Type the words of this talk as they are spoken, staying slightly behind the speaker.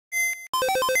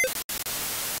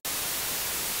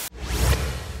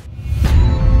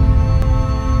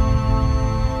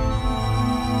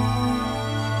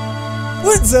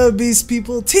What's up, beast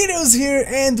people? Titos here,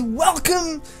 and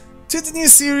welcome to the new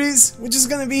series, which is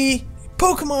gonna be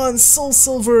Pokémon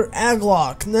SoulSilver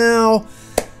Egglocke. Now,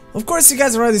 of course, you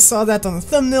guys already saw that on the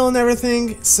thumbnail and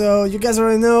everything, so you guys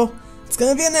already know it's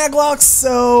gonna be an Egglocke.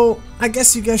 So I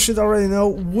guess you guys should already know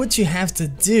what you have to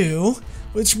do.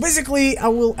 Which basically, I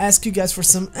will ask you guys for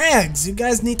some eggs. You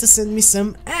guys need to send me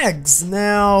some eggs.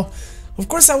 Now, of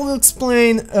course, I will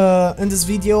explain in this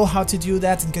video how to do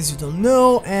that in case you don't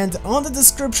know. And on the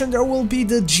description, there will be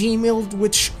the Gmail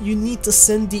which you need to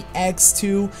send the eggs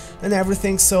to and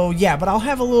everything. So yeah, but I'll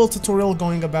have a little tutorial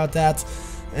going about that.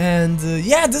 And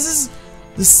yeah, this is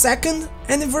the 2nd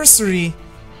anniversary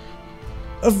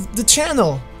of the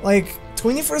channel. Like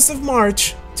 21st of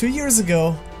March, 2 years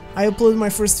ago, I uploaded my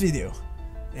first video.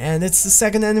 And it's the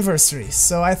 2nd anniversary,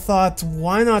 so I thought,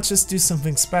 why not just do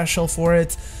something special for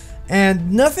it?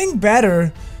 And nothing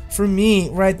better for me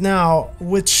right now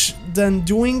than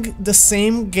doing the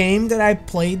same game that I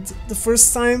played the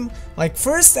first time. Like,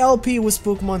 first LP was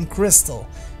Pokemon Crystal.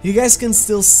 You guys can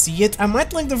still see it. I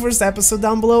might link the first episode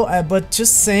down below, but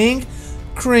just saying,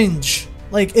 cringe.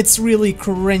 Like, it's really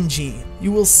cringy.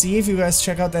 You will see if you guys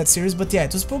check out that series. But yeah,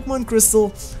 it was Pokemon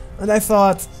Crystal, and I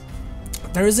thought,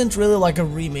 there isn't really like a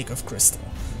remake of Crystal.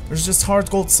 There's just Hard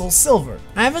Gold SoulSilver.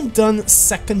 I haven't done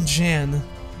 2nd gen.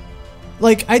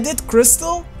 Like, I did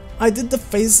Crystal, I did the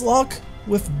Phase Lock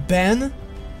with Ben,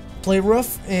 Play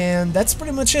Rough, and that's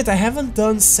pretty much it. I haven't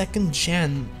done 2nd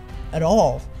gen at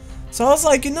all. So I was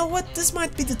like, you know what, this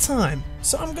might be the time.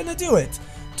 So I'm gonna do it.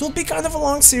 It will be kind of a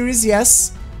long series,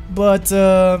 yes. But,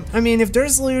 I mean, if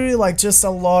there's literally like just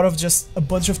a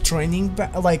bunch of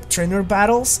trainer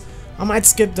battles, I might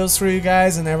skip those for you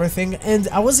guys and everything. And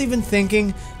I was even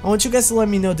thinking, I want you guys to let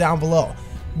me know down below,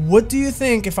 what do you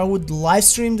think if I would live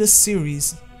stream this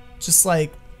series, just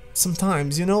like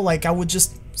sometimes, you know, like I would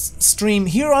just stream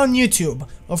here on YouTube.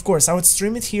 Of course, I would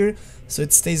stream it here, so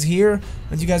it stays here,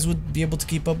 and you guys would be able to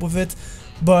keep up with it.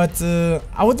 But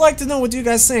I would like to know what you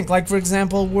guys think. Like, for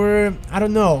example, I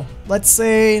don't know, let's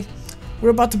say we're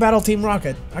about to battle Team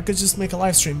Rocket. I could just make a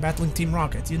live stream battling Team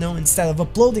Rocket, you know, instead of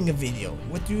uploading a video.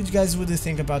 What do you guys would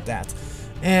think about that?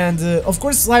 And of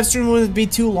course, live stream wouldn't be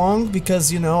too long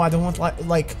because, you know, I don't want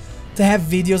like to have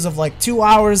videos of like 2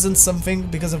 hours and something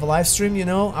because of a live stream, you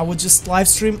know. I would just live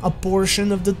stream a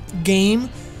portion of the game,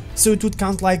 so it would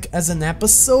count like as an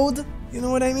episode, you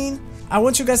know what I mean? I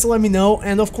want you guys to let me know,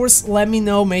 and of course, let me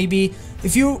know maybe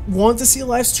if you want to see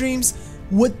live streams,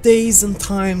 what days and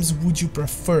times would you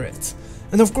prefer it?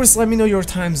 And of course, let me know your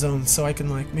time zone so I can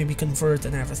like maybe convert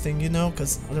and everything, you know,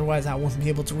 because otherwise I won't be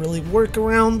able to really work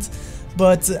around.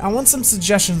 But I want some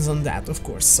suggestions on that, of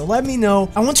course, so let me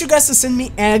know. I want you guys to send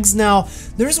me eggs. Now,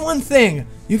 there's one thing.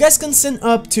 You guys can send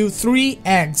up to 3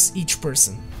 eggs each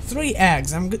person. 3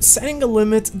 eggs. I'm setting a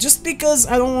limit just because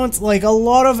I don't want like a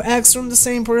lot of eggs from the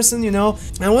same person, you know.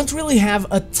 I won't really have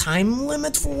a time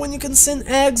limit for when you can send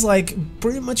eggs. Like,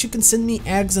 pretty much you can send me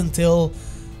eggs until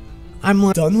I'm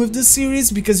like done with this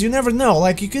series, because you never know,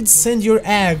 like you could send your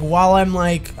egg while I'm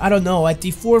like, I don't know, at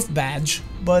the 4th badge,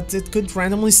 but it could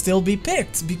randomly still be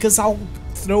picked because I'll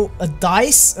throw a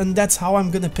dice and that's how I'm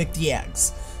gonna pick the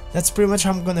eggs. That's pretty much how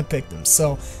I'm gonna pick them,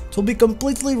 so it will be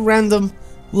completely random,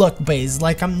 luck based.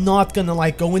 Like, I'm not gonna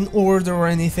like go in order or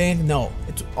anything, no,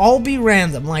 it'll all be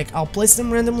random. Like, I'll place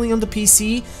them randomly on the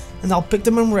PC and I'll pick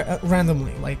them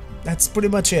randomly. Like, that's pretty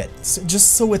much it. So,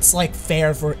 just so it's like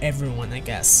fair for everyone, I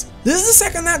guess. This is the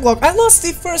 2nd Egglocke. I lost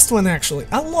the first one, actually.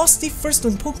 I lost the first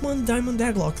one, Pokemon Diamond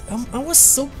Egglocke. I was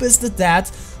so pissed at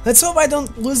that. Let's hope I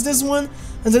don't lose this one.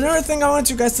 And another thing I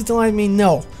want you guys to let me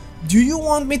know. Do you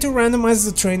want me to randomize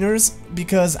the trainers?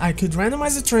 Because I could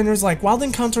randomize the trainers, like Wild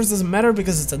Encounters doesn't matter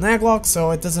because it's an Egglocke,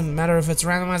 so it doesn't matter if it's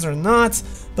randomized or not.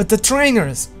 But the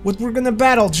trainers, what we're gonna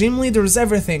battle, gym leaders,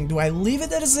 everything, do I leave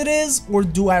it as it is or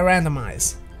do I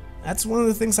randomize? That's one of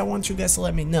the things I want you guys to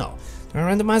let me know. Do I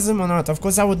randomize them or not? Of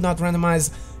course, I would not randomize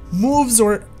moves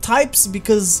or types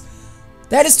because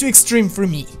that is too extreme for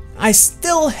me. I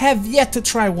still have yet to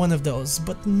try one of those,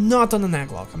 but not on an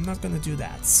Egglocke. I'm not gonna do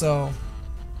that. So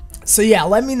yeah,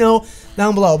 let me know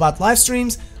down below about live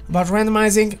streams, about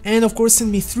randomizing, and of course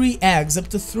send me 3 eggs, up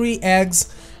to 3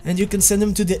 eggs, and you can send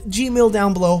them to the Gmail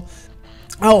down below.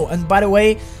 Oh, and by the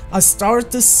way, I'll start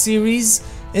this series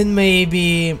in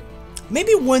maybe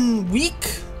 1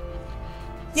 week.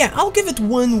 Yeah, I'll give it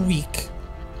 1 week.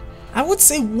 I would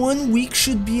say 1 week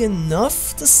should be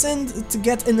enough to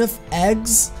get enough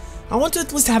eggs. I want to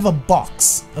at least have a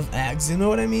box of eggs, you know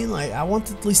what I mean? Like, I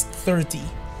want at least 30.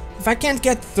 If I can't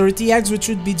get 30 eggs, which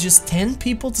would be just 10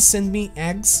 people to send me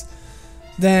eggs,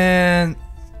 then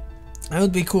That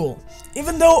would be cool.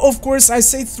 Even though, of course, I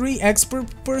say 3 eggs per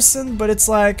person, but it's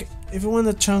like, if you want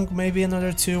to chunk maybe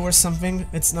another 2 or something,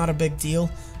 it's not a big deal.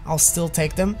 I'll still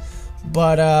take them.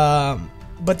 But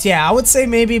yeah, I would say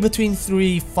maybe between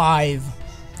 3, 5.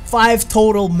 5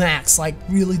 total max, like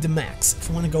really the max, if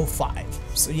you want to go 5.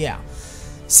 So yeah.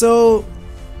 So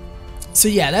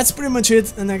yeah, that's pretty much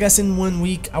it. And I guess in 1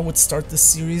 week I would start this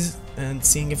series and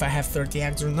seeing if I have 30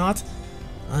 eggs or not.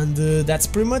 And that's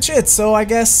pretty much it. So I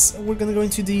guess we're gonna go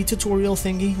into the tutorial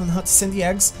thingy on how to send the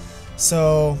eggs.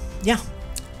 So yeah,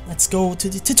 let's go to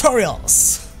the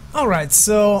tutorials. Alright,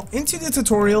 so into the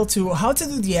tutorial to how to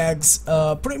do the eggs,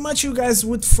 pretty much you guys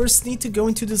would first need to go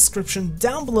into the description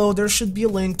down below. There should be a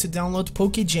link to download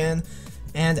Pokégen,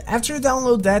 and after you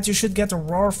download that you should get a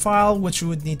RAR file which you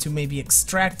would need to maybe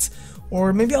extract,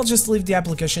 or maybe I'll just leave the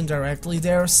application directly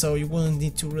there so you wouldn't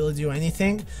need to really do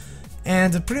anything.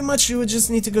 And pretty much you would just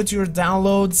need to go to your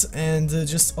downloads and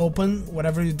just open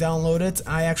whatever you downloaded.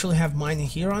 I actually have mine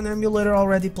here on emulator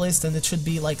already placed, and it should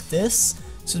be like this.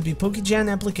 It should be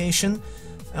Pokégen application,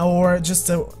 or just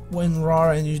a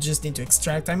WinRAR, and you just need to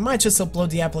extract. I might just upload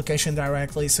the application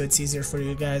directly so it's easier for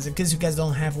you guys, because you guys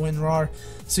don't have WinRAR.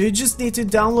 So you just need to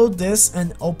download this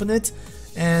and open it.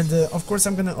 And of course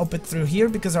I'm gonna open it through here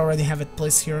because I already have it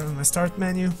placed here on my start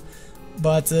menu.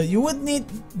 But you would need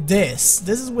this.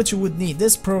 This is what you would need,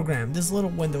 this program, this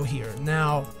little window here.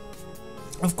 Now,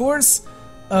 of course,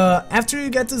 after you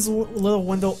get this little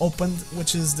window opened,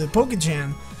 which is the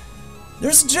Pokégen,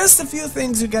 there's just a few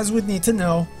things you guys would need to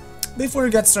know before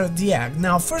you get started the egg.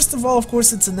 Now, first of all, of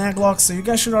course, it's an egglocke, so you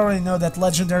guys should already know that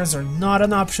legendaries are not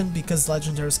an option because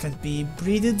legendaries can't be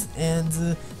breeded,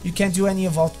 and you can't do any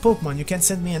evolved Pokemon. You can't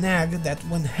send me an egg that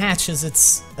when hatches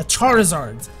it's a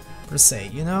Charizard, per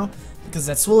se, you know? Because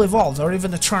that's fully evolved, or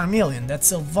even a Charmeleon,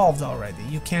 that's evolved already.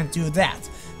 You can't do that.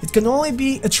 It can only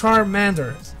be a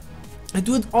Charmander. It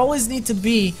would always need to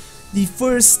be the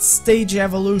first stage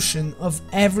evolution of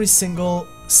every single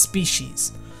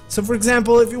species. So for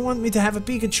example, if you want me to have a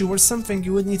Pikachu or something,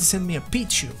 you would need to send me a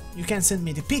Pichu. You can't send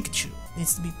me the Pikachu. It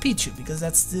needs to be Pichu because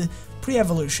that's the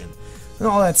pre-evolution and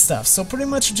all that stuff. So pretty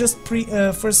much just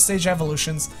first stage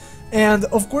evolutions. And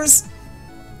of course,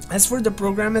 as for the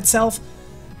program itself,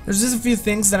 there's just a few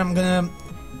things that I'm gonna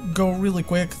go really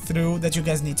quick through that you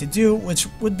guys need to do, which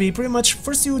would be pretty much,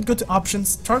 first you would go to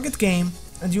options, target game,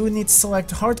 and you would need to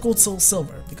select Heart Gold Soul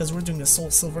Silver, because we're doing the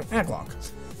SoulSilver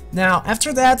Egglocke. Now,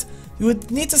 after that, you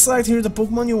would need to select here the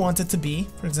Pokemon you want it to be.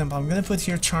 For example, I'm gonna put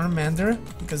here Charmander,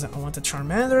 because I want a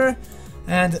Charmander.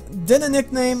 And then a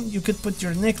nickname, you could put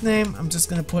your nickname. I'm just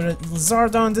gonna put it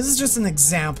Lizardon. This is just an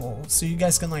example, so you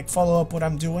guys can like follow up what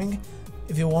I'm doing,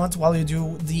 if you want, while you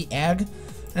do the egg.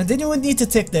 And then you would need to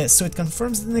tick this, so it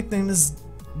confirms the nickname is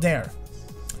there.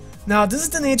 Now, this is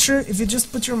the nature. If you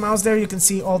just put your mouse there, you can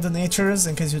see all the natures,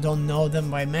 in case you don't know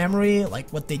them by memory, like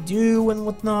what they do and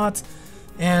whatnot.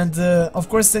 And of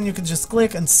course, then you can just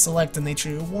click and select the nature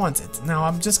you wanted. Now,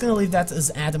 I'm just gonna leave that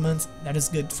as adamant. That is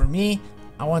good for me.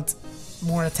 I want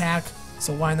more attack,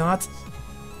 so why not?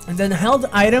 And then held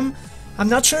item. I'm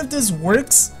not sure if this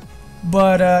works,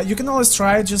 but you can always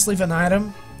try. Just leave an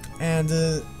item, and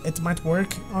it might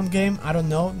work on game. I don't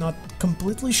know, not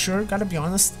completely sure, gotta be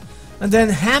honest. And then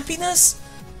happiness,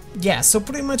 yeah, so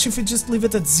pretty much if you just leave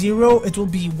it at 0, it will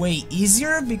be way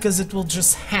easier because it will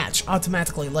just hatch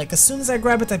automatically. Like as soon as I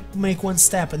grab it, I make one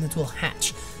step and it will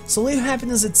hatch. So leave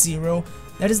happiness at 0,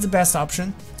 that is the best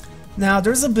option. Now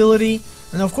there's ability,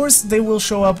 and of course they will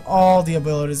show up all the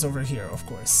abilities over here, of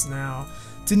course. Now,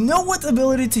 to know what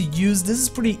ability to use, this is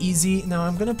pretty easy. Now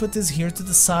I'm gonna put this here to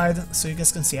the side so you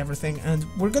guys can see everything, and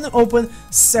we're gonna open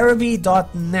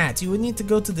cerebi.net. You would need to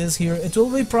go to this here. It will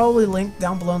be probably linked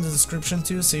down below in the description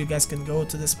too, so you guys can go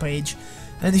to this page.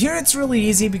 And here it's really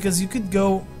easy because you could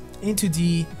go into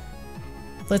the,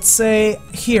 let's say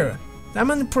here,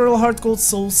 Diamond, Pearl, Heart Gold,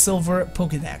 Soul, Silver,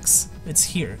 Pokédex. It's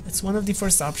here. It's one of the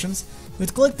first options. You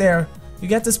would click there, you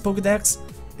get this Pokédex.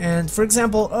 And for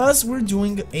example, us, we're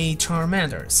doing a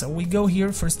Charmander. So we go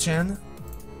here, first gen.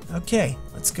 Okay,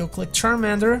 let's go click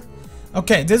Charmander.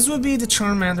 Okay, this would be the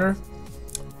Charmander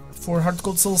for Heart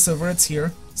Gold Soul Silver. It's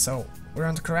here. So we're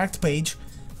on the correct page.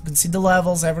 You can see the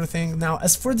levels, everything. Now,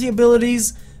 as for the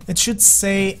abilities, it should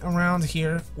say around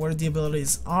here where the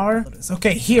abilities are.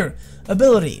 Okay, here,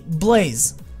 ability,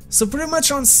 Blaze. So pretty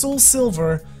much on Soul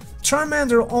Silver,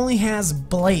 Charmander only has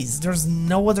Blaze. There's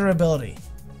no other ability.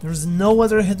 There's no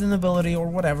other hidden ability or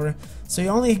whatever, so you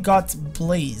only got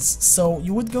Blaze. So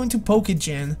you would go into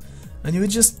Pokégen, and you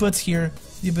would just put here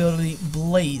the ability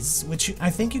Blaze, which I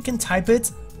think you can type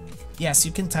it. Yes,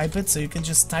 you can type it, so you can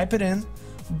just type it in,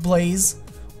 Blaze,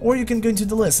 or you can go into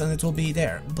the list and it will be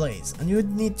there, Blaze, and you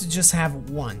would need to just have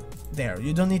 1 there.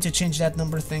 You don't need to change that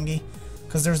number thingy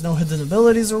because there's no hidden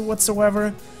abilities or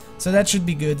whatsoever, so that should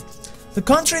be good. The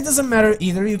country doesn't matter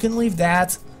either, you can leave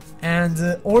that, and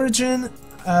the origin,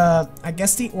 I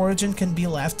guess the origin can be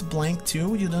left blank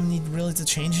too, you don't need really to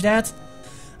change that.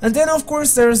 And then of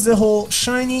course there's the whole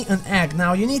shiny and egg.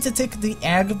 Now you need to tick the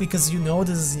egg because you know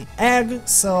this is the egg,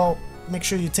 so make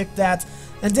sure you tick that.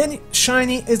 And then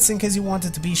shiny, it's in case you want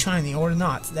it to be shiny or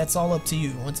not, that's all up to you.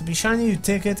 You want it to be shiny, you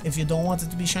tick it. If you don't want it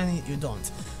to be shiny, you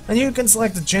don't. And here you can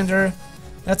select the gender,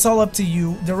 that's all up to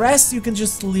you. The rest you can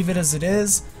just leave it as it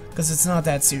is, because it's not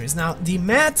that serious. Now the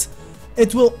mat,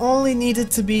 it will only need it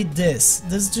to be this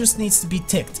just needs to be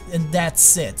ticked, and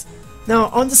that's it. Now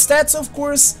on the stats, of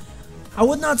course, I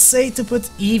would not say to put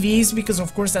EVs because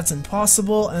of course that's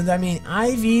impossible, and I mean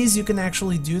IVs, you can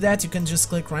actually do that. You can just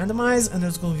click randomize and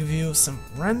it will give you some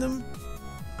random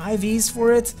IVs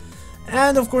for it.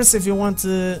 And of course if you want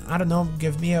to, I don't know,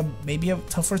 give me maybe a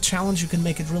tougher challenge, you can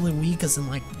make it really weak, as in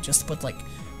like just put like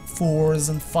 4s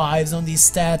and 5s on these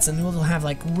stats and it will have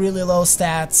like really low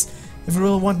stats if you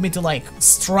really want me to like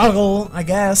struggle, I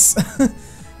guess.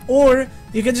 Or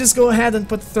you can just go ahead and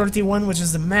put 31, which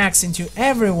is the max, into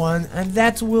everyone, and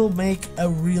that will make a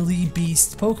really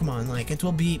beast Pokemon. Like, it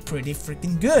will be pretty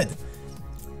freaking good.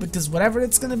 Because whatever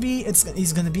it's gonna be,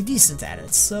 he's gonna be decent at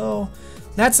it. So,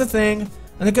 that's the thing.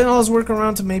 And you can always work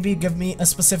around to maybe give me a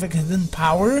specific hidden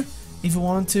power, if you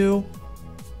want to.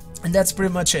 And that's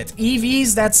pretty much it.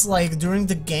 EVs, that's like during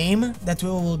the game that we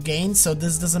will gain, so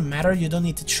this doesn't matter, you don't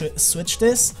need to switch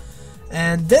this.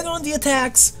 And then on the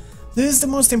attacks, this is the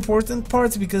most important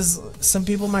part, because some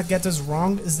people might get this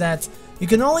wrong, is that you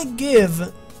can only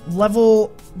give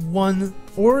level 1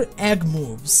 or egg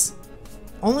moves.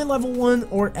 Only level 1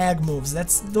 or egg moves.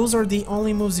 Those are the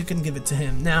only moves you can give it to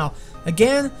him. Now,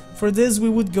 again, for this we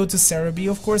would go to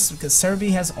Cerebi, of course, because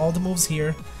Cerebi has all the moves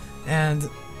here. And,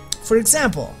 for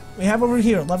example, we have over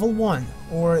here level 1,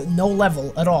 or no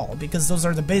level at all, because those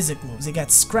are the basic moves. You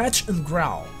got Scratch and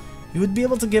Growl. You would be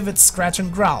able to give it Scratch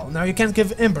and Growl. Now you can't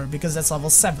give Ember because that's level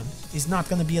 7. He's not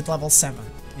gonna be at level 7,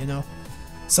 you know?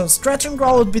 So Scratch and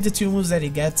Growl would be the 2 moves that he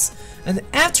gets. And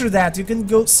after that you can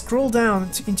go scroll down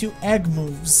into Egg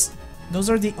moves. Those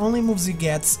are the only moves he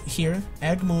gets here,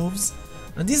 Egg moves.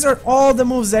 And these are all the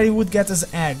moves that he would get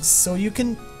as eggs. So you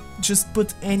can just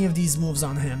put any of these moves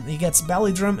on him. He gets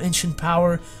Belly Drum, Ancient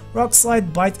Power, Rock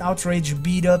Slide, Bite, Outrage,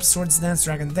 Beat Up, Swords Dance,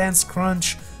 Dragon Dance,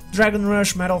 Crunch, Dragon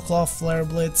Rush, Metal Claw, Flare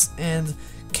Blitz, and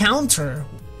Counter,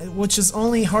 which is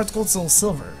only Heart Gold, Soul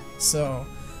Silver. So,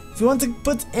 if you want to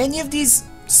put any of these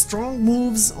strong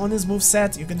moves on his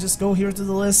moveset, you can just go here to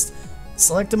the list,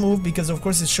 select a move, because of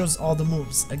course it shows all the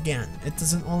moves. Again, it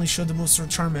doesn't only show the moves for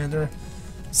Charmander.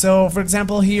 So, for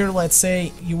example, here, let's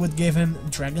say you would give him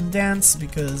Dragon Dance,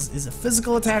 because he's a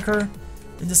physical attacker,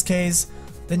 in this case.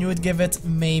 Then you would give it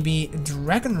maybe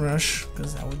Dragon Rush,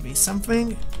 because that would be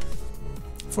something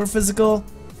for physical,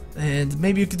 and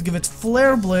maybe you could give it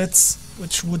Flare Blitz,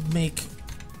 which would make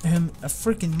him a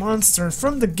freaking monster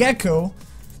from the get-go.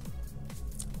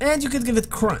 And you could give it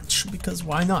Crunch, because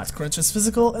why not? Crunch is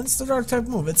physical and it's a dark type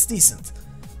move, it's decent.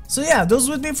 So yeah, those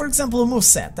would be, for example, a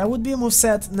moveset. That would be a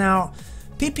moveset. Now,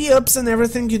 PP ups and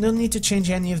everything, you don't need to change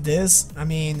any of this. I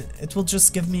mean, it will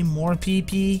just give me more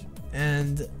PP,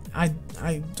 and I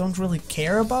don't really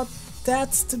care about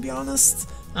that, to be honest.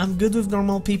 I'm good with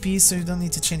normal PP, so you don't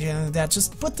need to change any of that.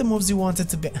 Just put the moves you wanted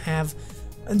to have,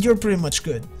 and you're pretty much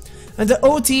good. And the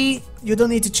OT, you don't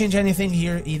need to change anything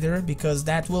here either, because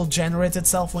that will generate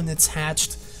itself when it's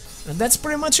hatched. And that's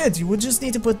pretty much it. You would just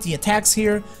need to put the attacks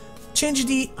here, change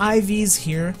the IVs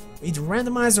here, either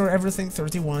randomize or everything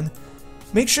 31.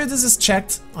 Make sure this is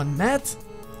checked on Met,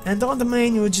 and on the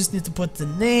main you would just need to put the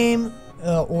name,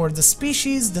 or the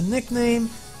species, the nickname,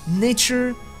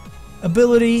 nature,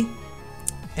 ability,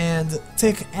 and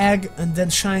tick egg, and then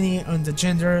shiny on the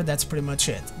gender. That's pretty much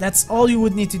it. That's all you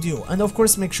would need to do. And of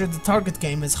course make sure the target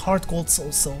game is Heart Gold,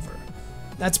 Soul Silver.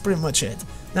 That's pretty much it.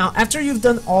 Now after you've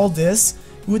done all this,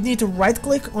 you would need to right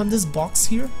click on this box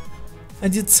here,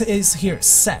 and it says here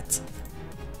set.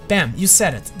 Bam, you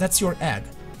set it. That's your egg.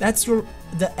 That's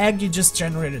the egg you just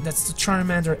generated. That's the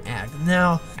Charmander egg.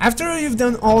 Now after you've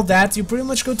done all that, you pretty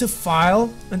much go to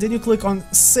File, and then you click on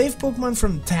Save Pokemon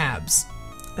from Tabs.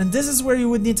 And this is where you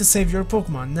would need to save your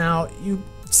Pokemon. Now, you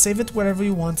save it wherever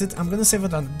you want it. I'm gonna save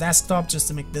it on the desktop just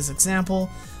to make this example.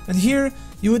 And here,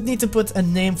 you would need to put a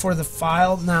name for the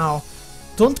file. Now,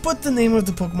 don't put the name of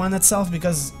the Pokemon itself,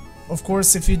 because, of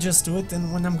course, if you just do it,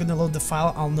 then when I'm gonna load the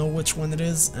file, I'll know which one it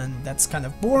is, and that's kind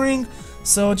of boring.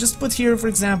 So just put here, for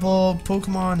example,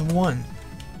 Pokemon 1.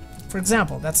 For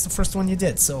example, that's the first one you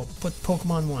did, so put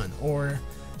Pokemon 1, or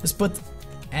just put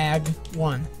Egg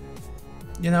 1,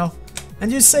 you know, and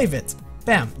you save it.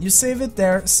 Bam, you save it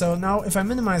there. So now if I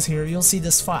minimize here, you'll see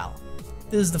this file.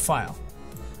 This is the file.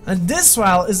 And this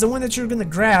file is the one that you're gonna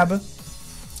grab,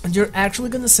 and you're actually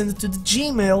gonna send it to the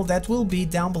Gmail that will be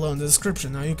down below in the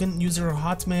description. Now you can use your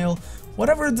Hotmail,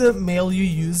 whatever the mail you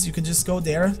use, you can just go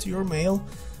there to your mail,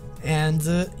 and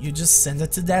you just send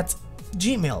it to that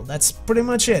Gmail. That's pretty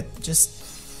much it. Just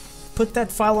put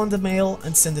that file on the mail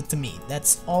and send it to me.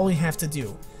 That's all you have to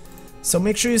do. So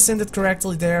make sure you send it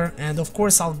correctly there, and of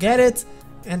course I'll get it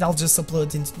and I'll just upload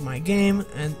it into my game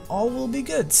and all will be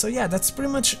good. So yeah, that's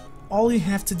pretty much all you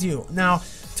have to do. Now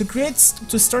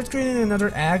to start creating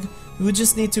another egg, you would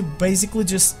just need to basically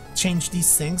just change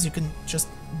these things. You can just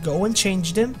go and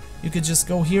change them. You could just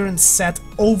go here and set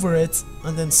over it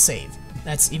and then save.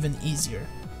 That's even easier.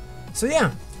 So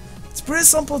yeah, it's pretty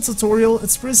simple tutorial.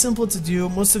 It's pretty simple to do.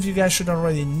 Most of you guys should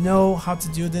already know how to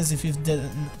do this if you've done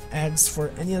eggs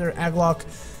for any other Egglocke.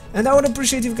 And I would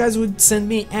appreciate if you guys would send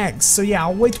me eggs. So yeah,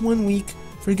 I'll wait 1 week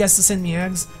for you guys to send me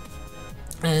eggs.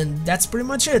 And that's pretty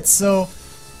much it. So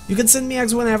you can send me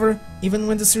eggs whenever, even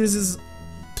when the series is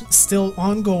still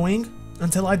ongoing.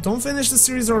 Until I don't finish the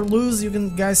series or lose, you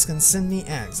guys can send me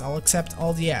eggs. I'll accept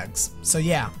all the eggs. So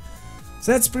yeah,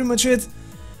 so that's pretty much it.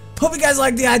 Hope you guys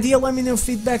like the idea. Let me know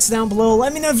feedbacks down below.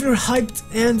 Let me know if you're hyped,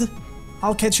 and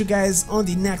I'll catch you guys on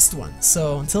the next one.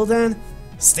 So until then,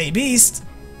 stay beast.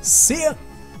 See ya.